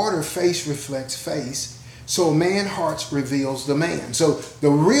in water, face reflects face, so a man's heart reveals the man. So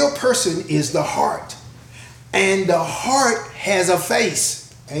the real person is the heart. And the heart has a face.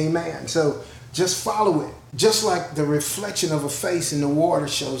 Amen. So just follow it. Just like the reflection of a face in the water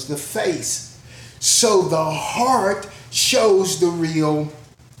shows the face. So the heart shows the real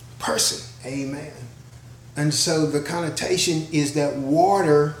person. Amen. And so the connotation is that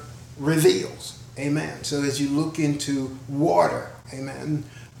water reveals. Amen. So as you look into water, amen,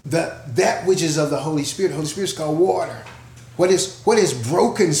 that which is of the Holy Spirit is called water. What is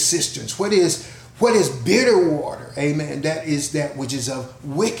broken cisterns? What is bitter water? Amen. That is that which is of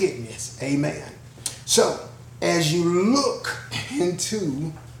wickedness. Amen. So as you look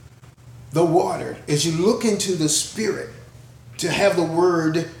into the water, as you look into the Spirit to have the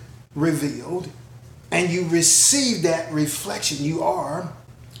word revealed, and you receive that reflection, you are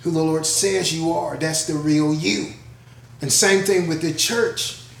who the Lord says you are. That's the real you. And same thing with the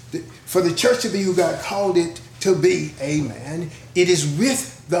church. For the church to be who God called it to be, amen, it is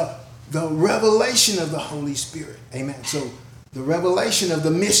with the revelation of the Holy Spirit. Amen. So the revelation of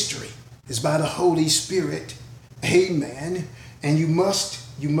the mystery is by the Holy Spirit. Amen. And you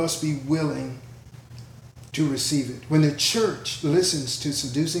must be willing to receive it. When the church listens to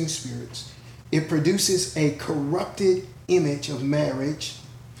seducing spirits, it produces a corrupted image of marriage,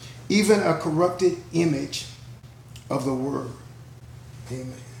 even a corrupted image of the word.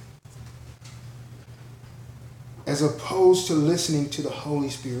 Amen. As opposed to listening to the Holy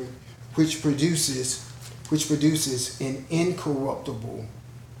Spirit, which produces an incorruptible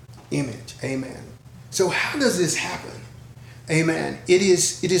image. Amen. So how does this happen? Amen. It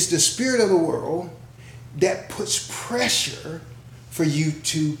is the spirit of the world that puts pressure for you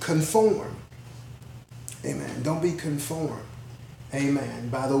to conform. Amen. Don't be conformed, amen,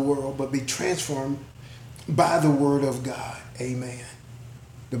 by the world, but be transformed by the word of God. Amen.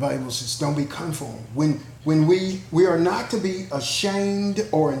 The Bible says, don't be conformed. When we are not to be ashamed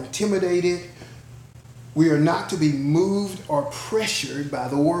or intimidated, we are not to be moved or pressured by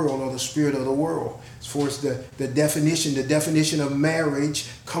the world or the spirit of the world. As far as the definition of marriage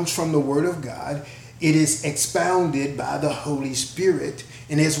comes from the word of God. It is expounded by the Holy Spirit.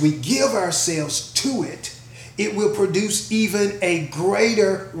 And as we give ourselves to it, it will produce even a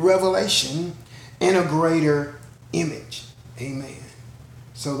greater revelation and a greater image. Amen.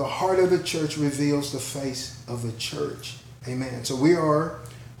 So the heart of the church reveals the face of the church. Amen. So we are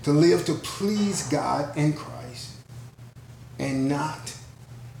to live to please God and Christ and not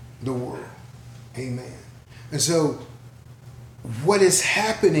the world. Amen. And so what is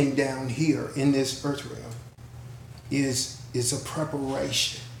happening down here in this earth realm is a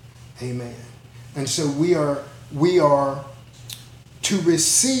preparation. Amen. And so we are to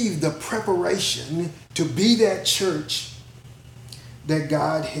receive the preparation to be that church that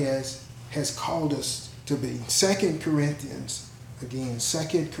God has called us to be. 2 Corinthians, again,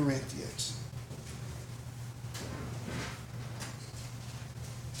 2 Corinthians.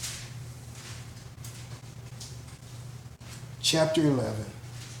 Chapter 11.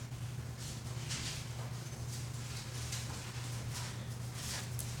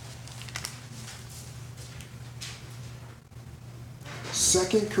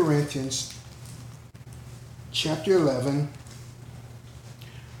 Second Corinthians chapter 11,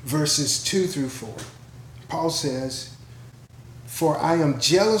 verses 2 through 4. Paul says, "For I am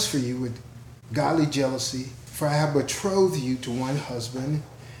jealous for you with godly jealousy, for I have betrothed you to one husband,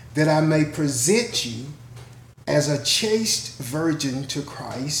 that I may present you as a chaste virgin to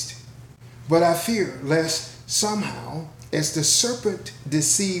Christ. But I fear lest somehow, as the serpent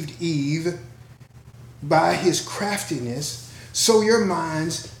deceived Eve by his craftiness, so your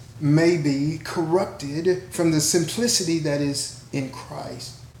minds may be corrupted from the simplicity that is in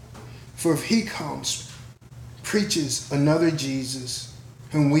Christ. For if he comes, preaches another Jesus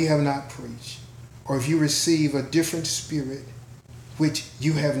whom we have not preached, or if you receive a different spirit which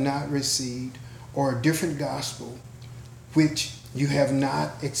you have not received, or a different gospel which you have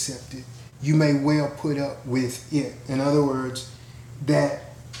not accepted, you may well put up with it." In other words, that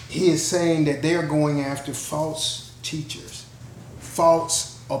he is saying that they are going after false teachers,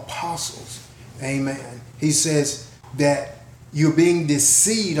 false apostles. Amen. He says that you're being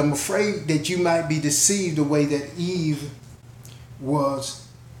deceived. I'm afraid that you might be deceived the way that Eve was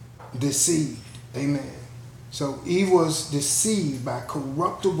deceived. Amen. So Eve was deceived by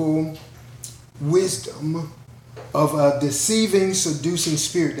corruptible wisdom of a deceiving, seducing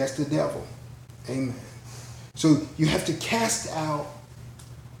spirit. That's the devil. Amen. So you have to cast out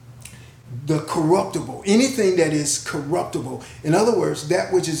the corruptible, anything that is corruptible. In other words,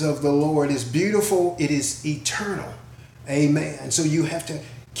 that which is of the Lord is beautiful, it is eternal. Amen. So you have to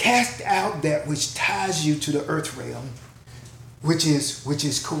cast out that which ties you to the earth realm, which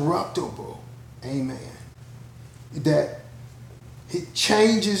is corruptible. Amen. That it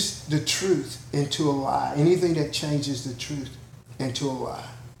changes the truth into a lie. Anything that changes the truth into a lie.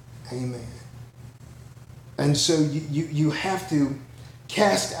 Amen. And so you have to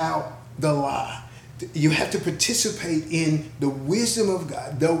cast out the lie. You have to participate in the wisdom of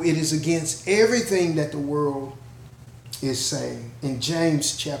God, though it is against everything that the world is saying. In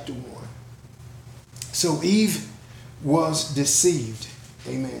James chapter 1. So Eve was deceived.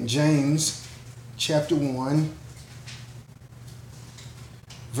 Amen. James chapter 1,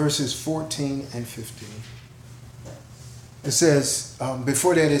 verses 14 and 15. It says,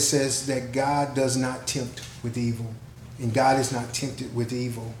 before that it says that God does not tempt with evil. And God is not tempted with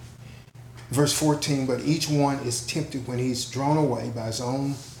evil. Verse 14, but each one is tempted when he's drawn away by his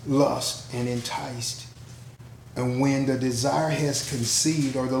own lust and enticed. And when the desire has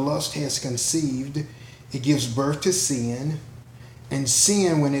conceived, or the lust has conceived, it gives birth to sin. And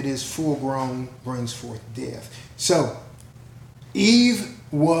sin, when it is full grown, brings forth death. So Eve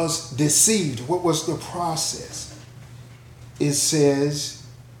was deceived. What was the process? It says,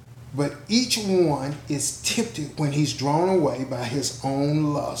 but each one is tempted when he's drawn away by his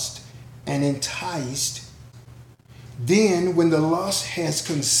own lust and enticed. Then when the lust has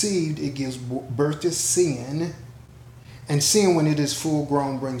conceived, it gives birth to sin. And sin, when it is full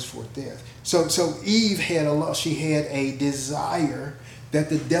grown, brings forth death. So Eve had a lust. She had a desire that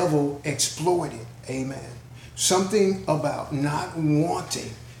the devil exploited. Amen. Something about not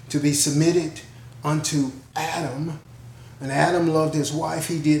wanting to be submitted unto Adam. And Adam loved his wife.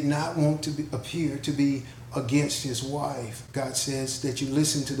 He did not want to appear to be against his wife. God says that you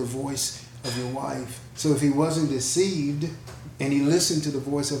listen to the voice of your wife. So if he wasn't deceived and he listened to the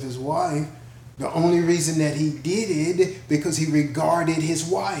voice of his wife, the only reason that he did it because he regarded his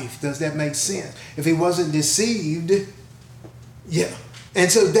wife. Does that make sense? If he wasn't deceived, yeah.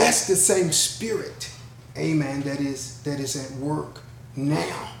 And so that's the same spirit, amen, that is at work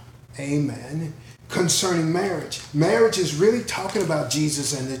now, amen, concerning marriage. Marriage is really talking about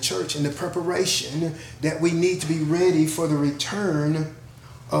Jesus and the church and the preparation that we need to be ready for the return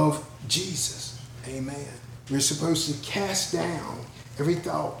of Jesus, amen. We're supposed to cast down every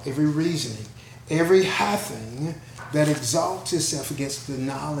thought, every reasoning, every high thing that exalts itself against the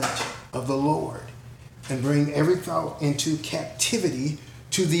knowledge of the Lord, and bring every thought into captivity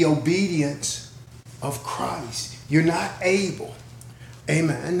to the obedience of Christ. You're not able,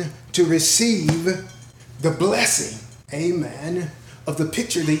 amen, to receive the blessing, amen, of the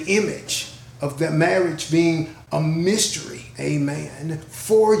picture, the image of that marriage being a mystery, amen,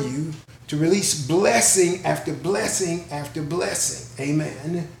 for you to release blessing after blessing after blessing,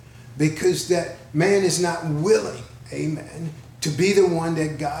 amen, because that man is not willing, amen, to be the one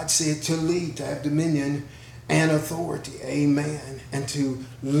that God said to lead, to have dominion and authority, amen, and to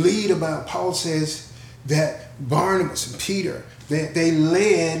lead about. Paul says that Barnabas and Peter, that they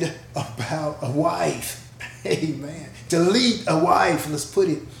led about a wife, amen, to lead a wife, let's put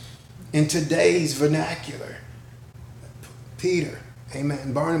it in today's vernacular. Peter,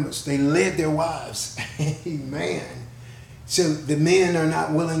 amen, Barnabas, they led their wives, amen. So the men are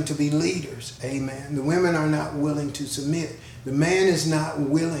not willing to be leaders, amen. The women are not willing to submit. The man is not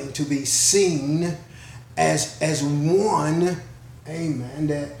willing to be seen as one, amen,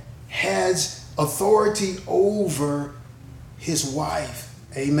 that has authority over his wife,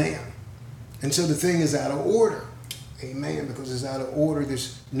 amen. And so the thing is out of order, amen, because it's out of order,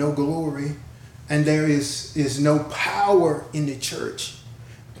 there's no glory, and there is no power in the church.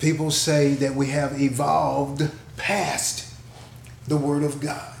 People say that we have evolved past the word of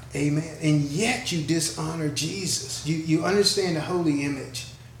God, amen, and yet you dishonor Jesus. You understand the holy image.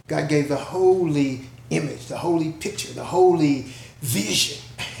 God gave the holy image, the holy picture, the holy vision,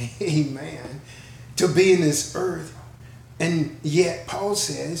 amen, to be in this earth. And yet Paul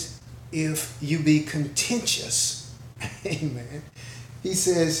says, if you be contentious, amen, he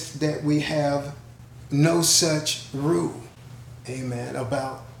says that we have no such rule, amen,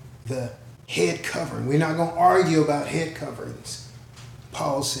 about the head covering. We're not going to argue about head coverings.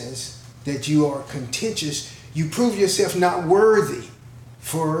 Paul says that you are contentious. You prove yourself not worthy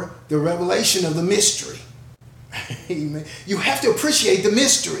for the revelation of the mystery. Amen. You have to appreciate the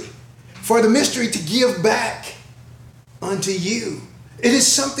mystery, for the mystery to give back unto you. It is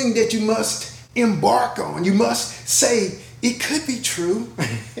something that you must embark on. You must say, it could be true.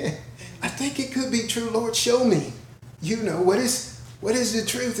 I think it could be true. Lord, show me. You know, what is What is the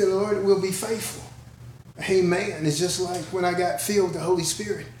truth? And the Lord will be faithful. Amen. It's just like when I got filled with the Holy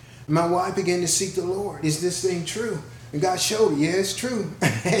Spirit. My wife began to seek the Lord. Is this thing true? And God showed me, yeah, it's true.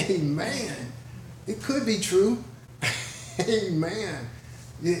 Amen. It could be true. Amen.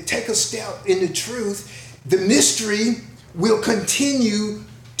 Take a step in the truth. The mystery will continue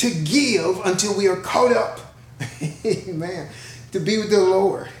to give until we are caught up. Amen. To be with the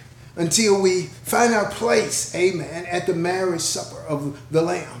Lord. Until we find our place, amen, at the marriage supper of the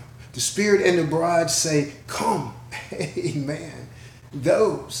Lamb. The Spirit and the bride say, come. Amen.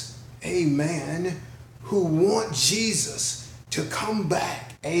 Those, amen, who want Jesus to come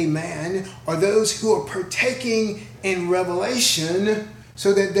back, amen, are those who are partaking in revelation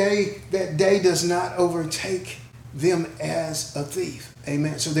so that day does not overtake them as a thief.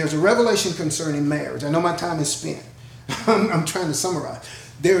 Amen. So there's a revelation concerning marriage. I know my time is spent. I'm trying to summarize.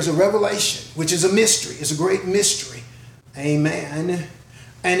 There's a revelation, which is a mystery. It's a great mystery. Amen.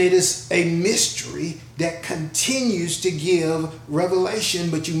 And it is a mystery that continues to give revelation,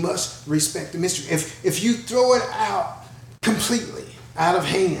 but you must respect the mystery. If you throw it out completely, out of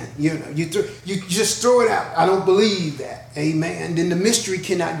hand, you just throw it out. I don't believe that. Amen. Then the mystery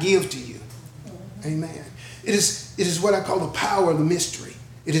cannot give to you. Amen. It is what I call the power of the mystery.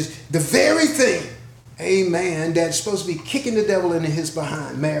 It is the very thing, amen, that's supposed to be kicking the devil into his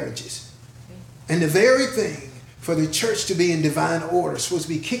behind, marriages. And the very thing for the church to be in divine order, supposed to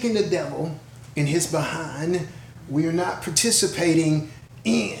be kicking the devil in his behind, we are not participating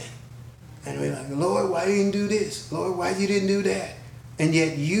in. And we're like, Lord, why you didn't do this? Lord, why you didn't do that? And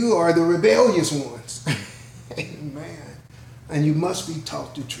yet you are the rebellious ones. Amen. And you must be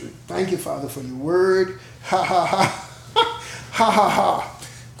taught the truth. Thank you, Father, for your word. Ha ha ha. Ha ha ha.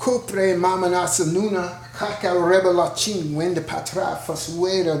 Copre mamana sanuna kaka rebelachin when the patra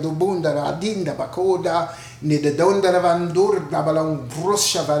fasuera do bundara adinda bakoda ne de dondara vandur dabalong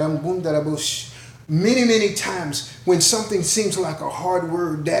brusha varam bundara bush. Many times when something seems like a hard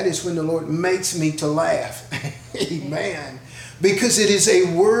word, that is when the Lord makes me to laugh. Amen. Because it is a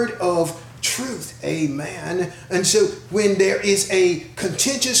word of truth. Amen. And so when there is a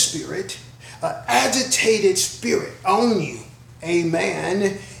contentious spirit, an agitated spirit on you,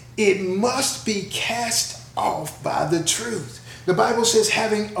 amen, it must be cast off by the truth. The Bible says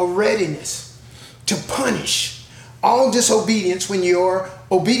having a readiness to punish all disobedience when your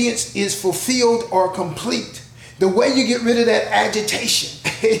obedience is fulfilled or complete. The way you get rid of that agitation,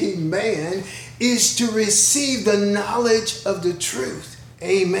 amen, is to receive the knowledge of the truth.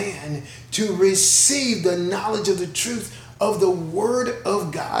 Amen. To receive the knowledge of the truth of the Word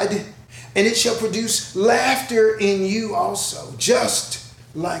of God, and it shall produce laughter in you also, just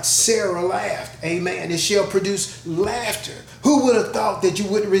like Sarah laughed. Amen. It shall produce laughter. Who would have thought that you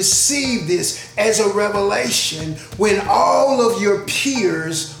would receive this as a revelation when all of your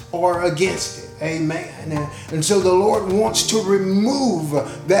peers are against it? Amen. And so the Lord wants to remove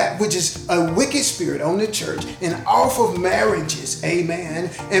that which is a wicked spirit on the church and off of marriages. Amen.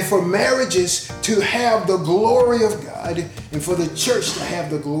 And for marriages to have the glory of God and for the church to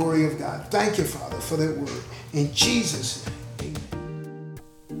have the glory of God. Thank you, Father, for that word. In Jesus' name.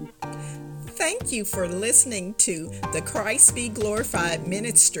 Thank you for listening to the Christ Be Glorified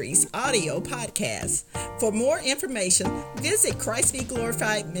Ministries audio podcast. For more information, visit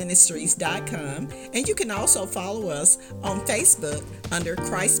ChristBeGlorifiedMinistries.com, and you can also follow us on Facebook under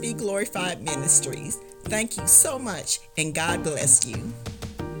Christ Be Glorified Ministries. Thank you so much, and God bless you.